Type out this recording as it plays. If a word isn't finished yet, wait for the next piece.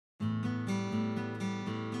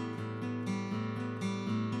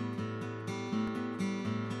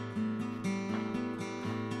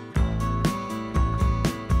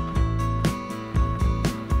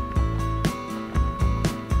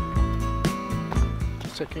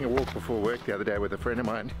was taking a walk before work the other day with a friend of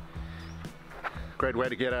mine. Great way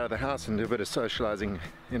to get out of the house and do a bit of socializing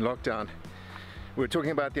in lockdown. We were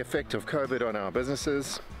talking about the effect of COVID on our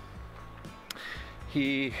businesses.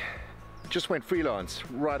 He just went freelance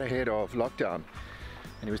right ahead of lockdown,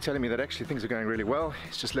 and he was telling me that actually things are going really well.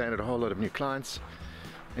 He's just landed a whole lot of new clients,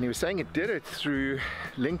 and he was saying he did it through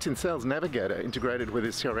LinkedIn Sales Navigator integrated with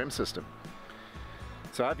his CRM system.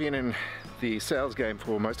 So I've been in the sales game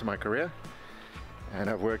for most of my career, and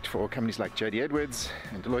I've worked for companies like JD Edwards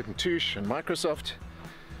and Deloitte & Touche and Microsoft.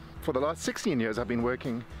 For the last 16 years I've been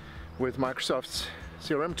working with Microsoft's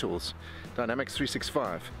CRM tools, Dynamics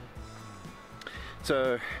 365.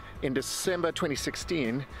 So in December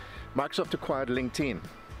 2016, Microsoft acquired LinkedIn.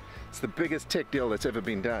 It's the biggest tech deal that's ever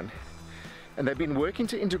been done, and they've been working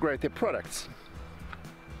to integrate their products.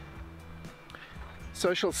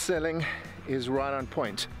 Social selling is right on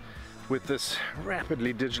point with this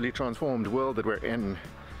rapidly digitally transformed world that we're in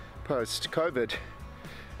post-COVID,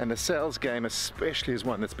 and the sales game especially is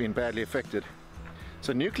one that's been badly affected.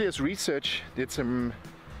 So Nucleus Research did some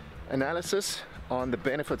analysis on the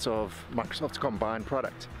benefits of Microsoft's combined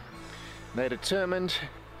product. They determined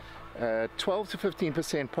a 12 to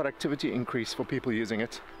 15% productivity increase for people using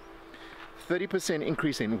it, 30%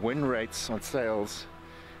 increase in win rates on sales,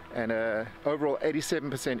 and an overall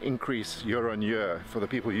 87% increase year on year for the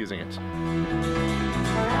people using it.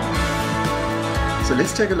 So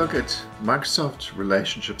let's take a look at Microsoft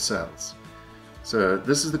Relationship Sales. So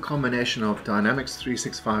this is the combination of Dynamics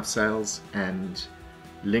 365 Sales and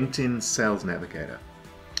LinkedIn Sales Navigator.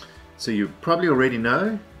 So you probably already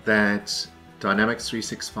know that Dynamics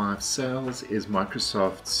 365 Sales is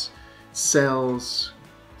Microsoft's sales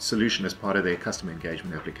solution as part of their customer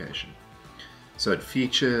engagement application. So it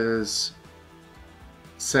features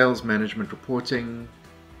sales management reporting,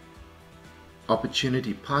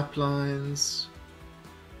 opportunity pipelines,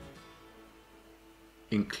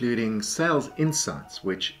 including sales insights,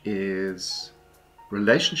 which is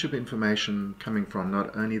relationship information coming from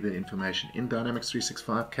not only the information in Dynamics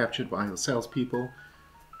 365 captured by your salespeople,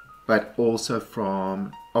 but also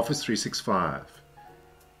from Office 365,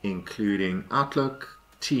 including Outlook,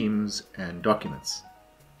 Teams, and Documents.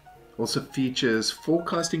 Also features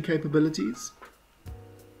forecasting capabilities,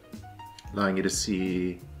 allowing you to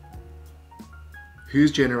see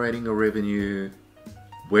who's generating your revenue,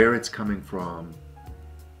 where it's coming from,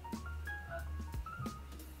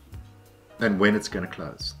 and when it's going to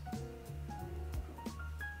close.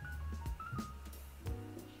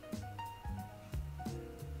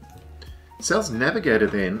 Sales Navigator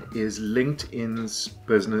then is LinkedIn's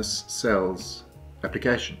business sales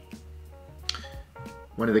application.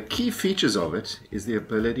 One of the key features of it is the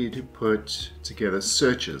ability to put together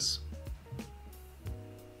searches.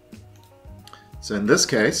 So in this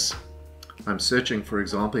case, I'm searching, for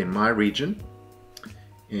example, in my region,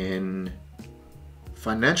 in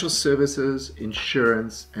financial services,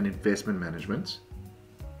 insurance, and investment management.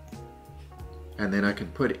 And then I can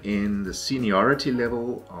put in the seniority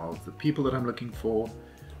level of the people that I'm looking for.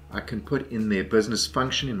 I can put in their business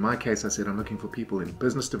function. In my case, I said I'm looking for people in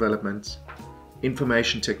business development,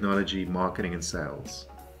 information technology, marketing, and sales.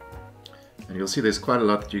 And you'll see there's quite a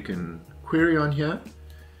lot that you can query on here.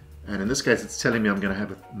 And in this case, it's telling me I'm going to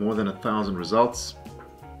have more than 1,000 results.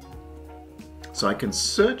 So I can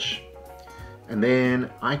search, and then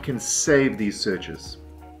I can save these searches.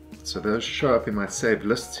 So those show up in my saved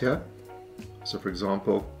lists here. So for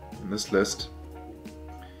example, in this list,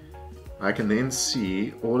 I can then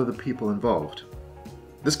see all of the people involved.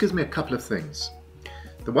 This gives me a couple of things.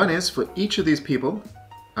 The one is, for each of these people,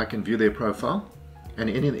 I can view their profile and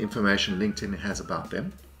any of the information LinkedIn has about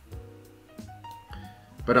them.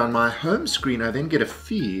 But on my home screen, I then get a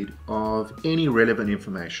feed of any relevant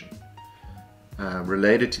information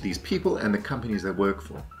related to these people and the companies they work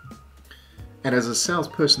for. And as a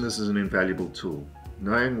salesperson, this is an invaluable tool.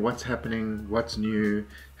 Knowing what's happening, what's new,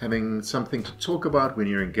 having something to talk about when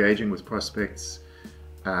you're engaging with prospects,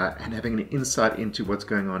 and having an insight into what's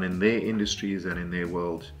going on in their industries and in their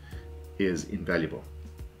world is invaluable.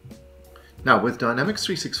 Now, with Dynamics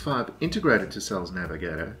 365 integrated to Sales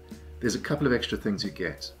Navigator, there's a couple of extra things you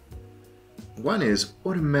get. One is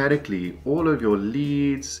automatically all of your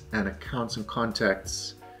leads and accounts and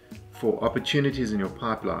contacts for opportunities in your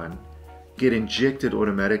pipeline get injected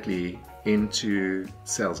automatically into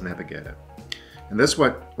Sales Navigator. And that's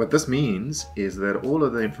what this means is that all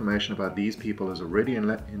of the information about these people is already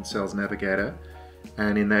in Sales Navigator,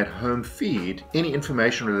 and in that home feed, any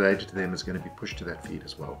information related to them is going to be pushed to that feed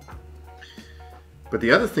as well. But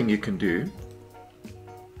the other thing you can do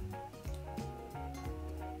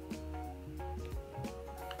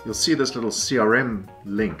you'll see this little CRM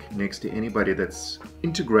link next to anybody that's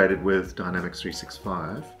integrated with Dynamics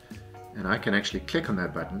 365, and I can actually click on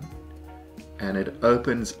that button and it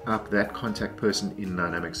opens up that contact person in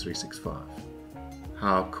Dynamics 365.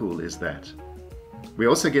 How cool is that? We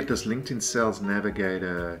also get this LinkedIn Sales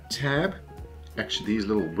Navigator tab. Actually, these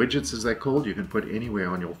little widgets, as they're called, you can put anywhere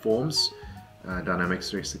on your forms.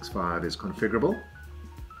 Dynamics 365 is configurable.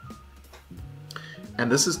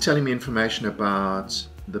 And this is telling me information about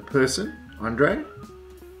the person, Andre,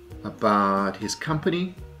 about his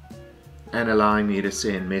company, and allowing me to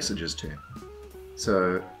send messages to him.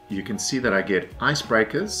 So you can see that I get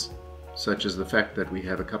icebreakers, such as the fact that we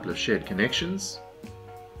have a couple of shared connections.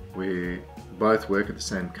 We both work at the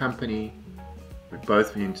same company. We're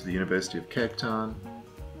both been to the University of Cape Town.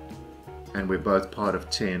 And we're both part of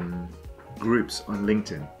 10 groups on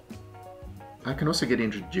LinkedIn. I can also get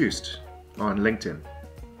introduced on LinkedIn.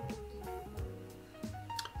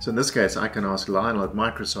 So in this case, I can ask Lionel at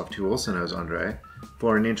Microsoft, who also knows Andre,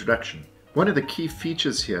 for an introduction. One of the key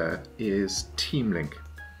features here is Team Link.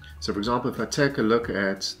 So for example, if I take a look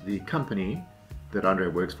at the company that Andre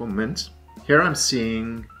works for, Mint, here I'm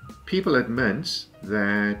seeing people at Mint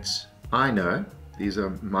that I know. These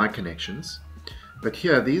are my connections. But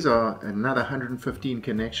here, these are another 115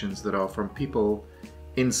 connections that are from people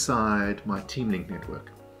inside my Team Link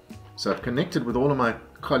network. So I've connected with all of my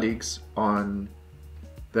colleagues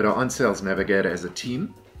that are on Sales Navigator as a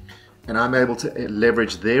team, and I'm able to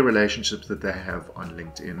leverage their relationships that they have on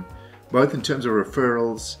LinkedIn, both in terms of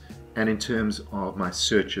referrals and in terms of my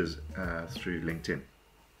searches through LinkedIn.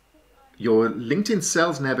 Your LinkedIn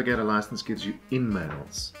Sales Navigator license gives you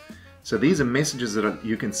in-mails. So these are messages that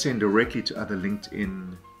you can send directly to other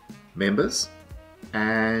LinkedIn members,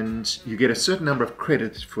 and you get a certain number of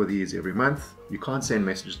credits for these every month. You can't send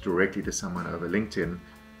messages directly to someone over LinkedIn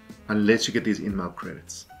unless you get these in-mail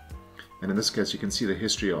credits. And in this case, you can see the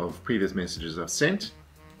history of previous messages I've sent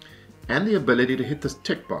and the ability to hit this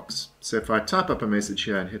tick box. So if I type up a message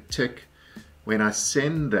here and hit tick, when I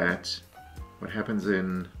send that, what happens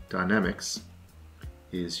in Dynamics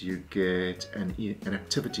is you get an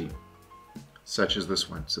activity such as this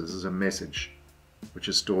one. So this is a message which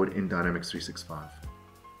is stored in Dynamics 365.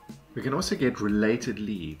 We can also get related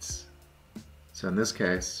leads. So in this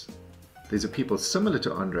case, these are people similar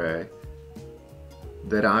to Andre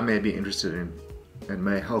that I may be interested in and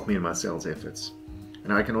may help me in my sales efforts.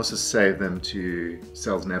 And I can also save them to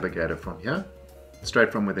Sales Navigator from here,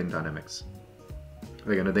 straight from within Dynamics.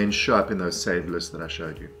 They're going to then show up in those saved lists that I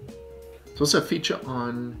showed you. There's also a feature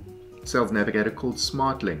on Sales Navigator called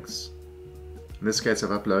Smart Links. In this case, I've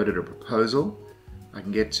uploaded a proposal. I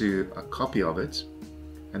can get to a copy of it.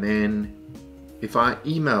 And then if I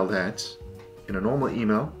email that in a normal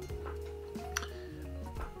email,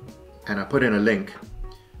 and I put in a link,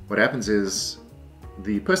 what happens is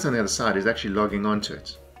the person on the other side is actually logging onto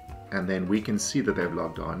it. And then we can see that they've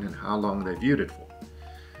logged on and how long they viewed it for.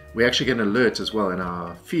 We actually get an alert as well in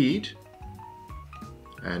our feed,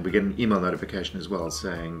 and we get an email notification as well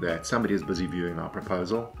saying that somebody is busy viewing our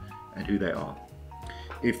proposal and who they are.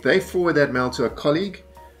 If they forward that mail to a colleague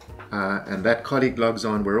and that colleague logs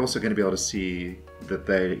on, we're also going to be able to see that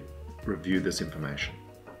they reviewed this information.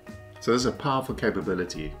 So this is a powerful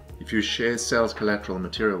capability. If you share sales collateral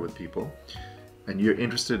material with people and you're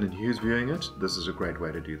interested in who's viewing it, this is a great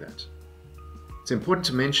way to do that. It's important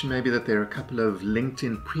to mention maybe that there are a couple of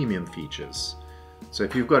LinkedIn premium features. So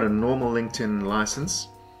if you've got a normal LinkedIn license,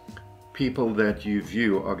 people that you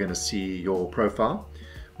view are going to see your profile.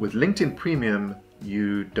 With LinkedIn Premium,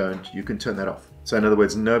 you can turn that off. So in other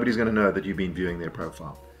words, nobody's going to know that you've been viewing their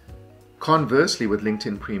profile. Conversely, with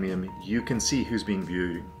LinkedIn Premium, you can see who's been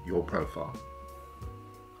viewing your profile.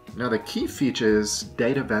 Now the key feature is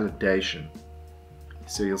data validation.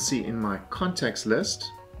 So you'll see in my contacts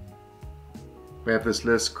list, we have this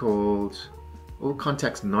list called all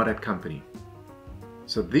contacts not at company.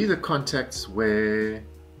 So these are contacts where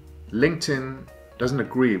LinkedIn doesn't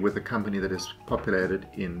agree with the company that is populated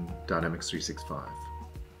in Dynamics 365.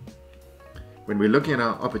 When we're looking at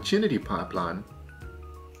our opportunity pipeline,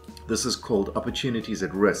 this is called opportunities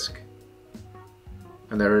at risk.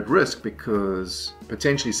 And they're at risk because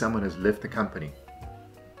potentially someone has left the company.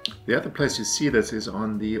 The other place you see this is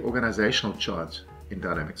on the organizational chart in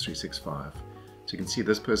Dynamics 365. So you can see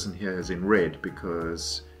this person here is in red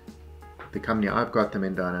because the company I've got them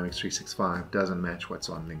in Dynamics 365 doesn't match what's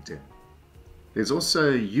on LinkedIn. There's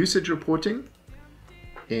also usage reporting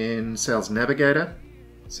in Sales Navigator.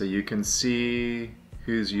 So you can see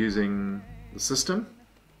who's using the system,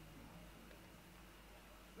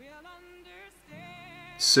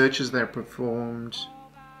 searches that are performed,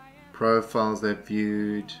 profiles they've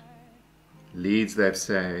viewed, leads they've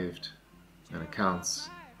saved, and accounts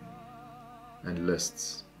and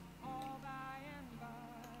lists.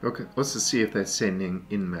 Okay, also see if they're sending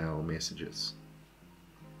in-mail messages.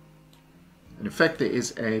 And in fact, there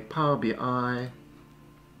is a Power BI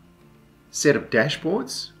set of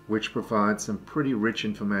dashboards which provide some pretty rich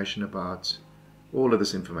information about all of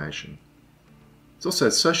this information. It's also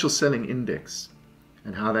a social selling index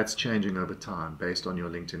and how that's changing over time based on your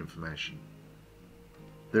LinkedIn information.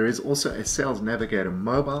 There is also a Sales Navigator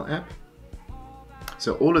mobile app.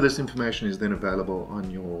 So all of this information is then available on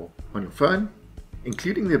your phone,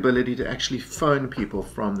 including the ability to actually phone people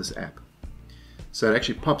from this app. So it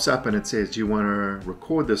actually pops up and it says, do you want to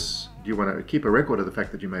record this? Do you want to keep a record of the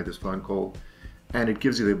fact that you made this phone call? And it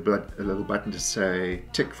gives you a little button to say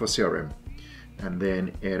tick for CRM. And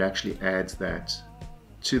then it actually adds that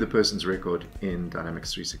to the person's record in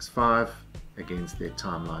Dynamics 365 against their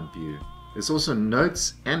timeline view. There's also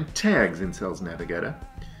notes and tags in Sales Navigator.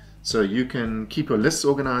 So you can keep your lists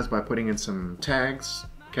organized by putting in some tags,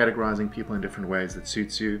 categorizing people in different ways that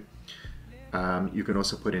suits you. You can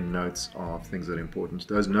also put in notes of things that are important.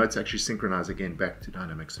 Those notes actually synchronize again back to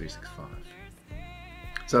Dynamics 365.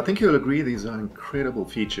 So I think you'll agree these are incredible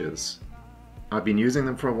features. I've been using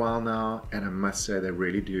them for a while now, and I must say they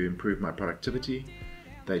really do improve my productivity.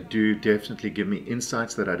 They do definitely give me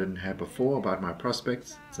insights that I didn't have before about my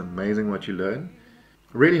prospects. It's amazing what you learn.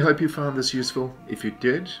 Really hope you found this useful. If you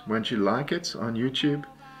did, why don't you like it on YouTube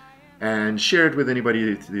and share it with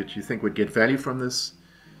anybody that you think would get value from this.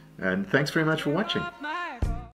 And thanks very much for watching.